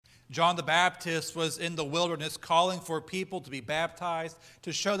John the Baptist was in the wilderness calling for people to be baptized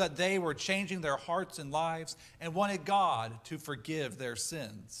to show that they were changing their hearts and lives and wanted God to forgive their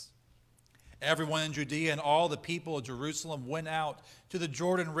sins. Everyone in Judea and all the people of Jerusalem went out to the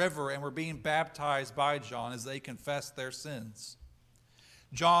Jordan River and were being baptized by John as they confessed their sins.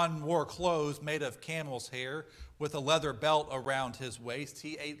 John wore clothes made of camel's hair with a leather belt around his waist.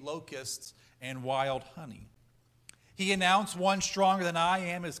 He ate locusts and wild honey. He announced, "One stronger than I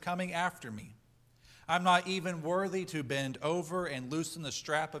am is coming after me. I'm not even worthy to bend over and loosen the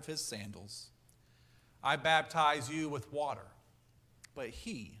strap of his sandals. I baptize you with water, but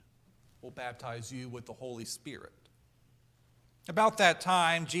he will baptize you with the Holy Spirit." About that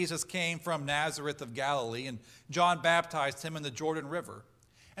time, Jesus came from Nazareth of Galilee, and John baptized him in the Jordan River.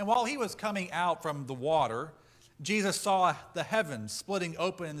 And while he was coming out from the water, Jesus saw the heavens splitting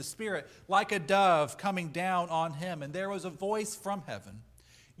open in the Spirit like a dove coming down on him. And there was a voice from heaven,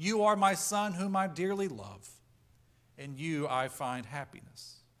 "You are my Son whom I dearly love. In you I find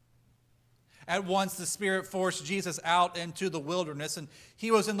happiness." At once the Spirit forced Jesus out into the wilderness, and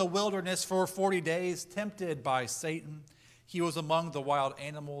he was in the wilderness for 40 days, tempted by Satan. He was among the wild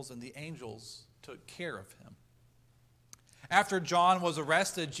animals, and the angels took care of him. After John was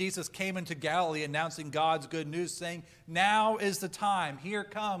arrested, Jesus came into Galilee announcing God's good news, saying, "Now is the time. Here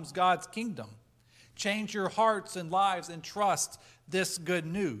comes God's kingdom. Change your hearts and lives and trust this good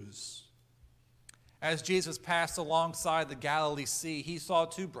news." As Jesus passed alongside the Galilee Sea, he saw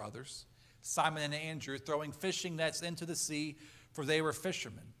two brothers, Simon and Andrew, throwing fishing nets into the sea, for they were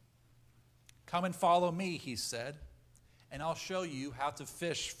fishermen. "Come and follow me," he said, "and I'll show you how to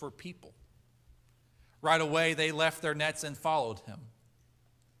fish for people." Right away, they left their nets and followed him.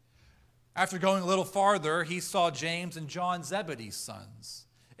 After going a little farther, he saw James and John, Zebedee's sons,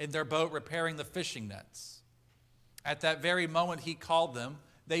 in their boat repairing the fishing nets. At that very moment he called them.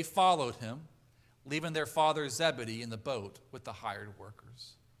 They followed him, leaving their father Zebedee in the boat with the hired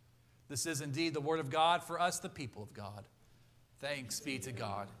workers. This is indeed the word of God for us, the people of God. Thanks be to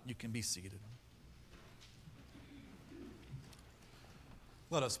God. You can be seated.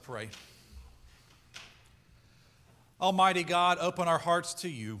 Let us pray. Almighty God, open our hearts to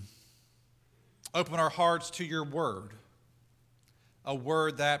you. Open our hearts to your word, a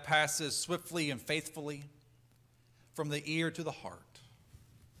word that passes swiftly and faithfully from the ear to the heart,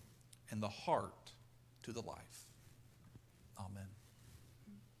 and the heart to the life. Amen.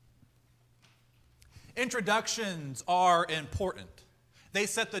 Introductions are important. They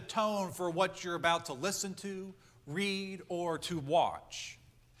set the tone for what you're about to listen to, read, or to watch.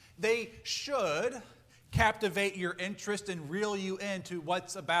 They should captivate your interest and reel you into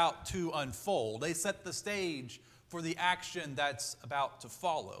what's about to unfold. They set the stage for the action that's about to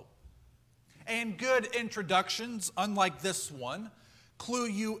follow. And good introductions, unlike this one, clue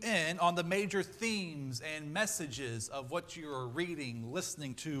you in on the major themes and messages of what you're reading,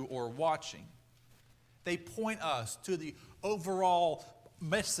 listening to, or watching. They point us to the overall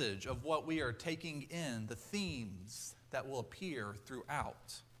message of what we are taking in, the themes that will appear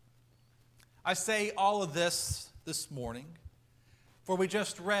throughout. I say all of this morning, for we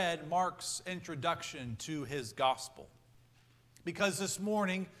just read Mark's introduction to his gospel. Because this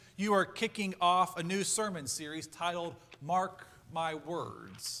morning you are kicking off a new sermon series titled Mark My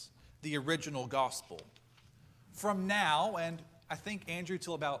Words, the original gospel. From now, and I think, Andrew,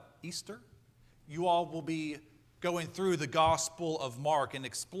 till about Easter, you all will be going through the Gospel of Mark and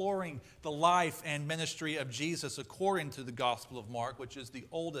exploring the life and ministry of Jesus according to the Gospel of Mark, which is the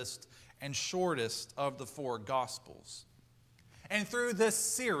oldest and shortest of the four Gospels. And through this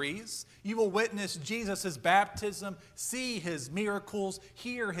series, you will witness Jesus' baptism, see his miracles,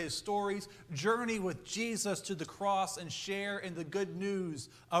 hear his stories, journey with Jesus to the cross, and share in the good news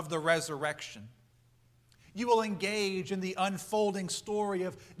of the resurrection. You will engage in the unfolding story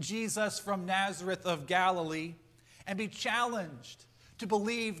of Jesus from Nazareth of Galilee and be challenged to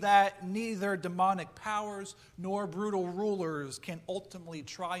believe that neither demonic powers nor brutal rulers can ultimately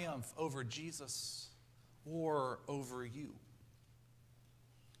triumph over Jesus or over you.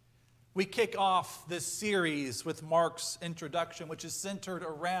 We kick off this series with Mark's introduction, which is centered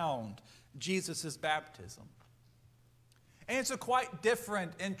around Jesus' baptism. And it's a quite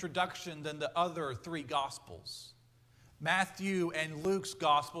different introduction than the other three Gospels. Matthew and Luke's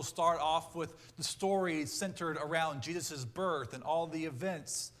Gospel start off with the stories centered around Jesus' birth and all the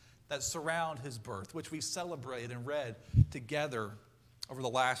events that surround his birth, which we celebrated and read together over the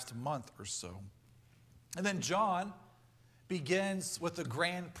last month or so. And then John begins with a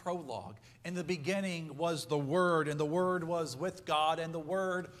grand prologue. In the beginning was the Word, and the Word was with God, and the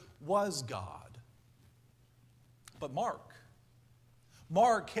Word was God. But Mark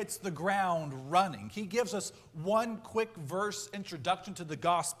Mark hits the ground running. He gives us one quick verse introduction to the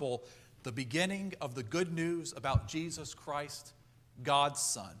gospel, the beginning of the good news about Jesus Christ, God's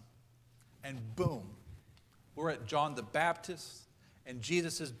Son. And boom, we're at John the Baptist and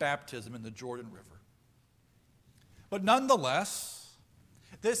Jesus' baptism in the Jordan River. But nonetheless,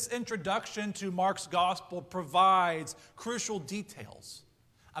 this introduction to Mark's gospel provides crucial details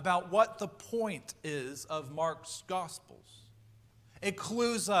about what the point is of Mark's gospels. It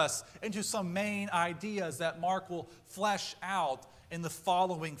clues us into some main ideas that Mark will flesh out in the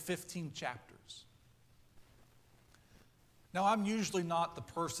following 15 chapters. Now, I'm usually not the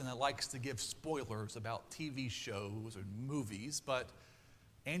person that likes to give spoilers about TV shows or movies, but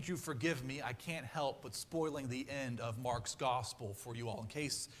Andrew, forgive me, I can't help but spoiling the end of Mark's gospel for you all, in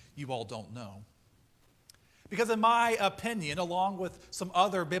case you all don't know. Because in my opinion, along with some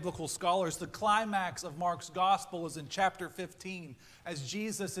other biblical scholars, the climax of Mark's gospel is in chapter 15, as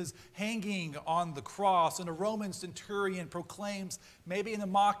Jesus is hanging on the cross, and a Roman centurion proclaims, maybe in a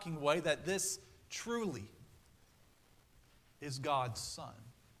mocking way, that this truly is God's Son.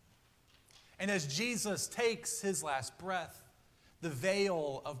 And as Jesus takes his last breath, the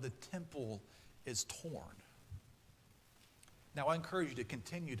veil of the temple is torn. Now, I encourage you to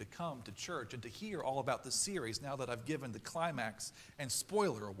continue to come to church and to hear all about the series now that I've given the climax and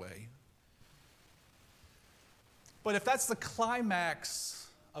spoiler away. But if that's the climax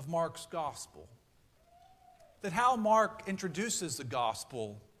of Mark's gospel, then how Mark introduces the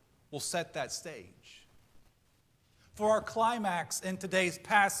gospel will set that stage. For our climax in today's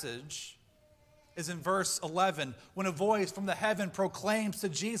passage is in verse 11, when a voice from the heaven proclaims to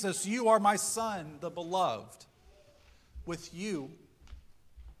Jesus, "You are my Son, the beloved. With you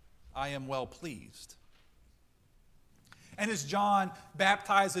I am well pleased." And as John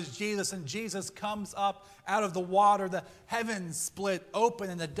baptizes Jesus and Jesus comes up out of the water, the heavens split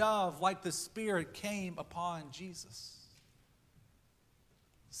open and a dove like the Spirit came upon Jesus.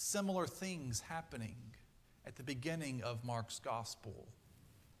 Similar things happening at the beginning of Mark's gospel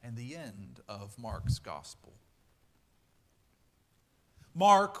and the end of Mark's gospel.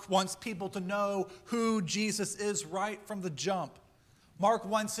 Mark wants people to know who Jesus is right from the jump. Mark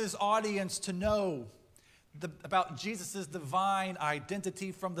wants his audience to know about Jesus' divine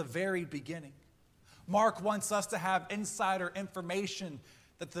identity from the very beginning. Mark wants us to have insider information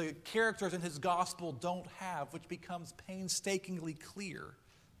that the characters in his gospel don't have, which becomes painstakingly clear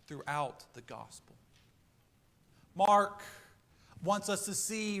throughout the gospel. Mark wants us to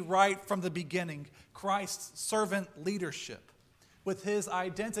see right from the beginning Christ's servant leadership with his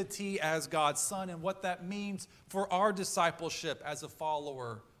identity as God's Son and what that means for our discipleship as a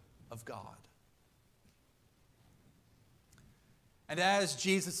follower of God. And as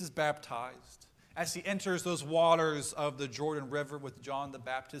Jesus is baptized, as he enters those waters of the Jordan River with John the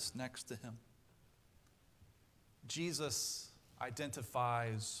Baptist next to him, Jesus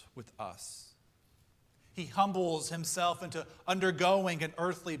identifies with us. He humbles himself into undergoing an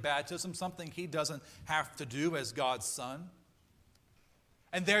earthly baptism, something he doesn't have to do as God's Son.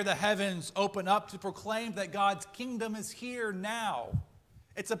 And there the heavens open up to proclaim that God's kingdom is here now.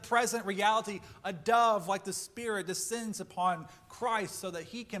 It's a present reality. A dove like the Spirit descends upon Christ so that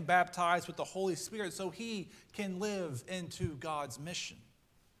he can baptize with the Holy Spirit, so he can live into God's mission.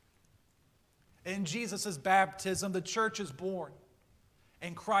 In Jesus' baptism, the church is born,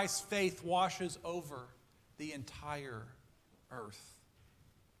 and Christ's faith washes over the entire earth.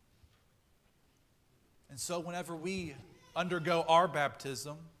 And so whenever we undergo our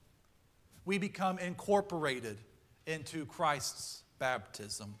baptism, we become incorporated into Christ's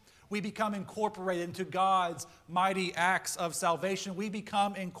baptism. We become incorporated into God's mighty acts of salvation. We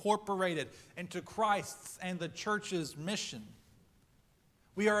become incorporated into Christ's and the church's mission.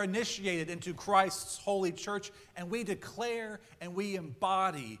 We are initiated into Christ's holy church, and we declare and we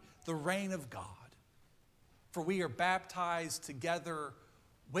embody the reign of God. For we are baptized together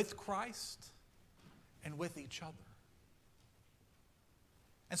with Christ and with each other.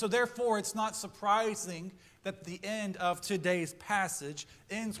 And so therefore, it's not surprising that the end of today's passage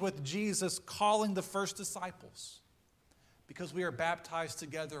ends with Jesus calling the first disciples, because we are baptized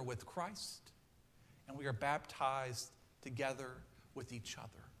together with Christ and we are baptized together with each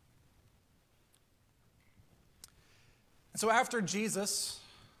other. And so after Jesus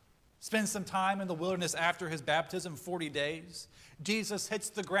spends some time in the wilderness after his baptism, 40 days, Jesus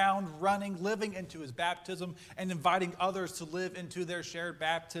hits the ground running, living into his baptism and inviting others to live into their shared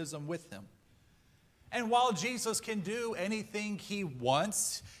baptism with him. And while Jesus can do anything he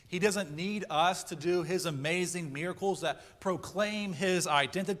wants, he doesn't need us to do his amazing miracles that proclaim his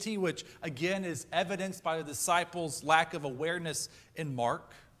identity, which again is evidenced by the disciples' lack of awareness in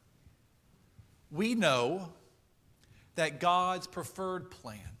Mark. We know that God's preferred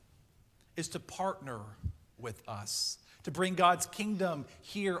plan is to partner with us, to bring God's kingdom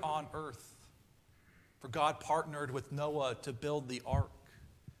here on earth. For God partnered with Noah to build the ark.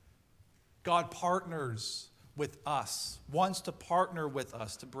 God partners with us, wants to partner with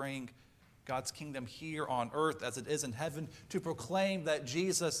us to bring God's kingdom here on earth as it is in heaven, to proclaim that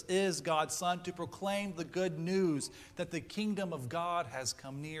Jesus is God's Son, to proclaim the good news that the kingdom of God has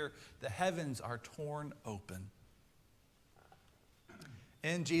come near. The heavens are torn open.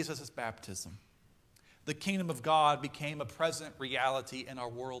 In Jesus' baptism, the kingdom of God became a present reality in our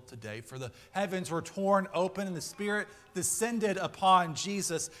world today. For the heavens were torn open and the Spirit descended upon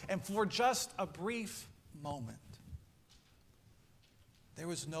Jesus. And for just a brief moment, there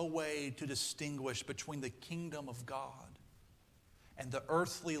was no way to distinguish between the kingdom of God and the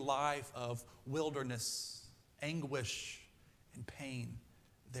earthly life of wilderness, anguish, and pain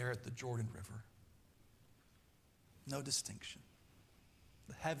there at the Jordan River. No distinction.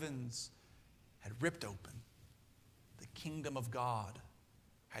 The heavens had ripped open. The kingdom of God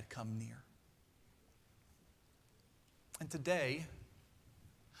had come near. And today,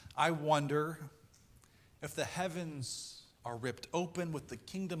 I wonder if the heavens are ripped open with the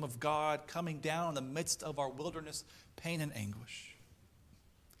kingdom of God coming down in the midst of our wilderness, pain, and anguish.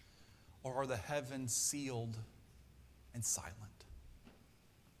 Or are the heavens sealed and silent?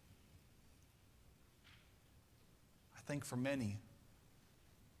 I think for many,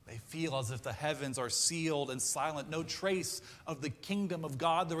 they feel as if the heavens are sealed and silent, no trace of the kingdom of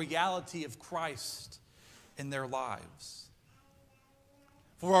God, the reality of Christ in their lives.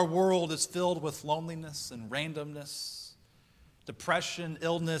 For our world is filled with loneliness and randomness, depression,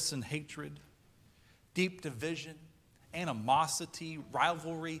 illness, and hatred, deep division, animosity,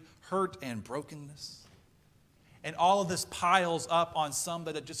 rivalry, hurt, and brokenness. And all of this piles up on some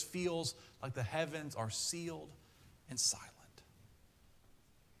that it just feels like the heavens are sealed and silent.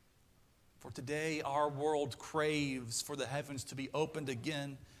 For today, our world craves for the heavens to be opened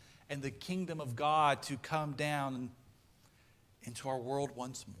again and the kingdom of God to come down into our world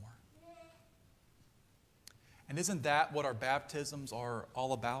once more. And isn't that what our baptisms are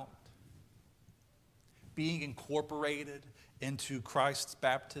all about? Being incorporated into Christ's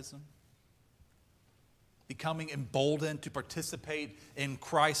baptism. Becoming emboldened to participate in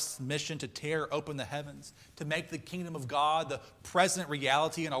Christ's mission to tear open the heavens, to make the kingdom of God the present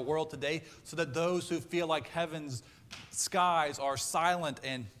reality in our world today, so that those who feel like heaven's skies are silent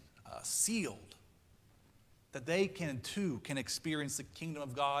and sealed, that they too can experience the kingdom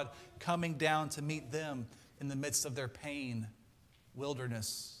of God coming down to meet them in the midst of their pain,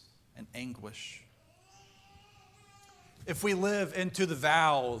 wilderness, and anguish. If we live into the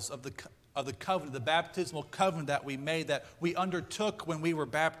vows of the covenant, the baptismal covenant that we made, that we undertook when we were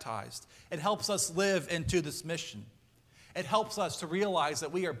baptized, it helps us live into this mission. It helps us to realize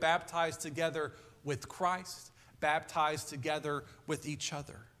that we are baptized together with Christ, baptized together with each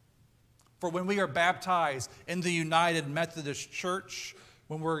other. For when we are baptized in the United Methodist Church,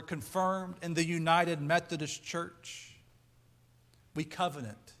 when we're confirmed in the United Methodist Church, we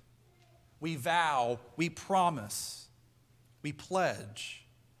covenant, we vow, we promise, we pledge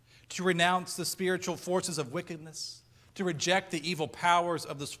to renounce the spiritual forces of wickedness, to reject the evil powers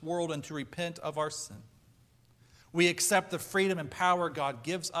of this world, and to repent of our sin. We accept the freedom and power God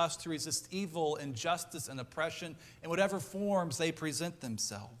gives us to resist evil, injustice, and oppression in whatever forms they present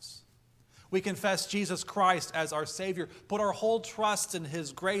themselves. We confess Jesus Christ as our Savior, put our whole trust in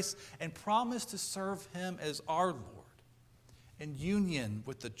His grace, and promise to serve Him as our Lord in union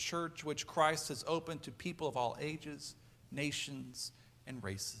with the church which Christ has opened to people of all ages, nations, and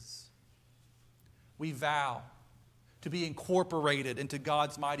races. We vow to be incorporated into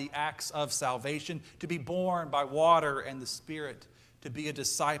God's mighty acts of salvation, to be born by water and the Spirit, to be a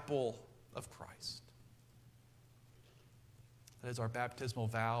disciple of Christ. That is our baptismal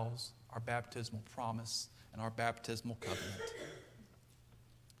vows, our baptismal promise, and our baptismal covenant.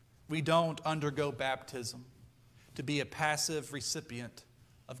 We don't undergo baptism to be a passive recipient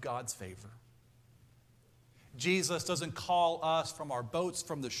of God's favor. Jesus doesn't call us from our boats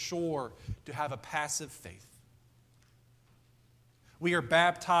from the shore to have a passive faith. We are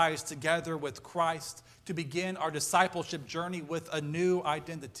baptized together with Christ to begin our discipleship journey with a new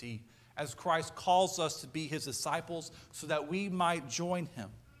identity as Christ calls us to be His disciples so that we might join Him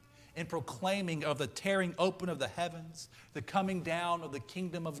in proclaiming of the tearing open of the heavens, the coming down of the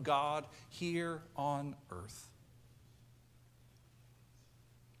kingdom of God here on earth.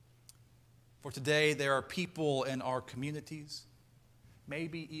 For today, there are people in our communities,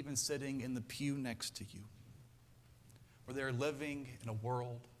 maybe even sitting in the pew next to you, where they're living in a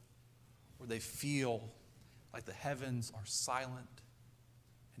world where they feel like the heavens are silent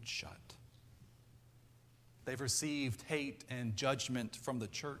and shut. They've received hate and judgment from the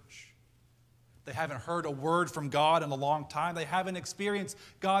church. They haven't heard a word from God in a long time. They haven't experienced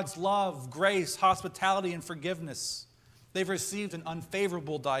God's love, grace, hospitality, and forgiveness. They've received an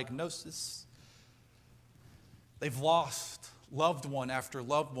unfavorable diagnosis. They've lost loved one after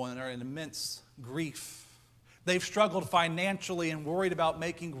loved one and are in immense grief. They've struggled financially and worried about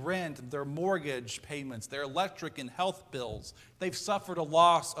making rent, their mortgage payments, their electric and health bills. They've suffered a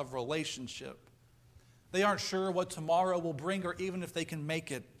loss of relationship. They aren't sure what tomorrow will bring or even if they can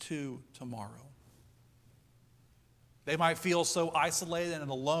make it to tomorrow. They might feel so isolated and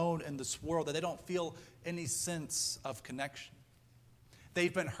alone in this world that they don't feel any sense of connection.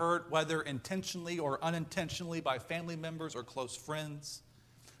 They've been hurt, whether intentionally or unintentionally, by family members or close friends.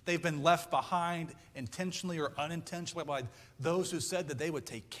 They've been left behind intentionally or unintentionally by those who said that they would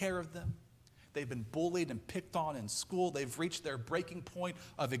take care of them. They've been bullied and picked on in school. They've reached their breaking point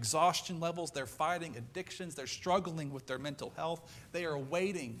of exhaustion levels. They're fighting addictions. They're struggling with their mental health. They are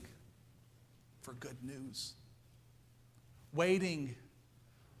waiting for good news, waiting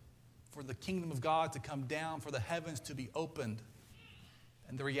for the kingdom of God to come down, for the heavens to be opened,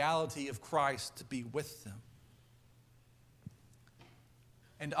 and the reality of Christ to be with them.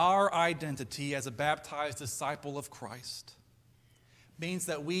 And our identity as a baptized disciple of Christ means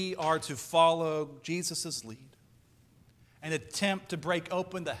that we are to follow Jesus' lead and attempt to break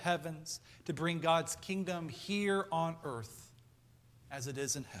open the heavens to bring God's kingdom here on earth as it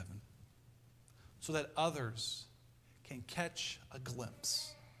is in heaven, so that others can catch a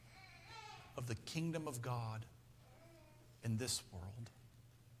glimpse of the kingdom of God in this world.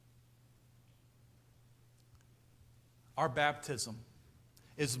 Our baptism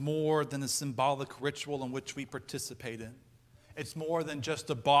is more than a symbolic ritual in which we participate in. It's more than just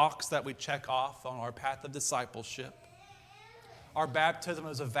a box that we check off on our path of discipleship. Our baptism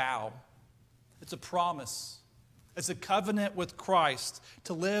is a vow. It's a promise. It's a covenant with Christ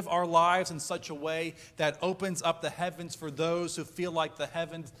to live our lives in such a way that opens up the heavens for those who feel like the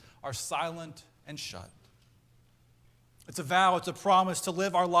heavens are silent and shut. It's a vow, it's a promise to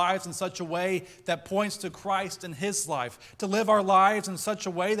live our lives in such a way that points to Christ and His life, to live our lives in such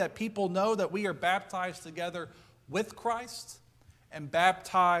a way that people know that we are baptized together with Christ and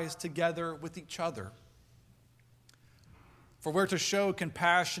baptized together with each other. For we're to show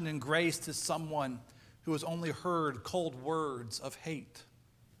compassion and grace to someone who has only heard cold words of hate,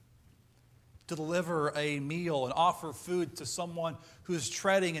 to deliver a meal and offer food to someone who is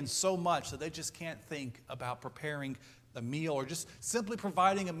treading in so much that they just can't think about preparing a meal, or just simply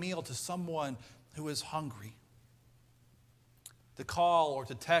providing a meal to someone who is hungry. To call or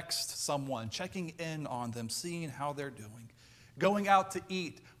to text someone, checking in on them, seeing how they're doing. Going out to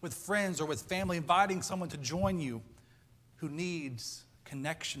eat with friends or with family, inviting someone to join you who needs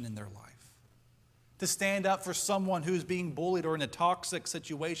connection in their life. To stand up for someone who's being bullied or in a toxic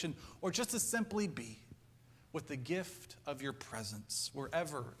situation, or just to simply be with the gift of your presence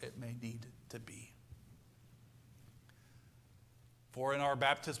wherever it may need to be. For in our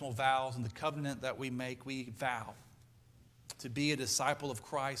baptismal vows and the covenant that we make, we vow to be a disciple of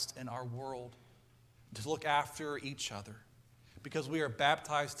Christ in our world, to look after each other, because we are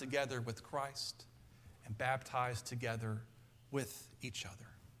baptized together with Christ and baptized together with each other.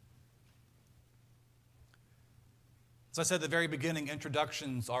 As I said at the very beginning,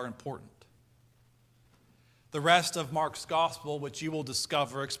 introductions are important. The rest of Mark's gospel, which you will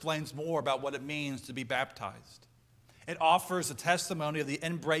discover, explains more about what it means to be baptized. It offers a testimony of the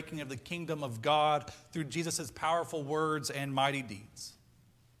inbreaking of the kingdom of God through Jesus' powerful words and mighty deeds.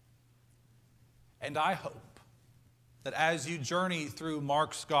 And I hope that as you journey through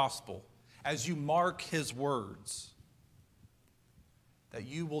Mark's gospel, as you mark his words, that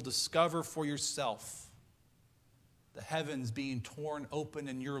you will discover for yourself the heavens being torn open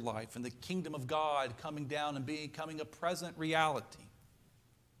in your life and the kingdom of God coming down and becoming a present reality.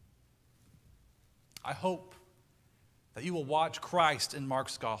 I hope that you will watch Christ in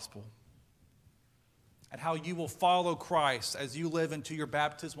Mark's gospel and how you will follow Christ as you live into your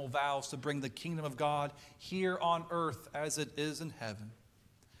baptismal vows to bring the kingdom of God here on earth as it is in heaven,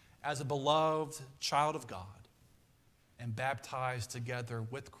 as a beloved child of God and baptized together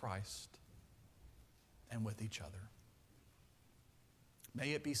with Christ and with each other.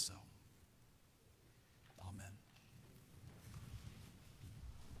 May it be so.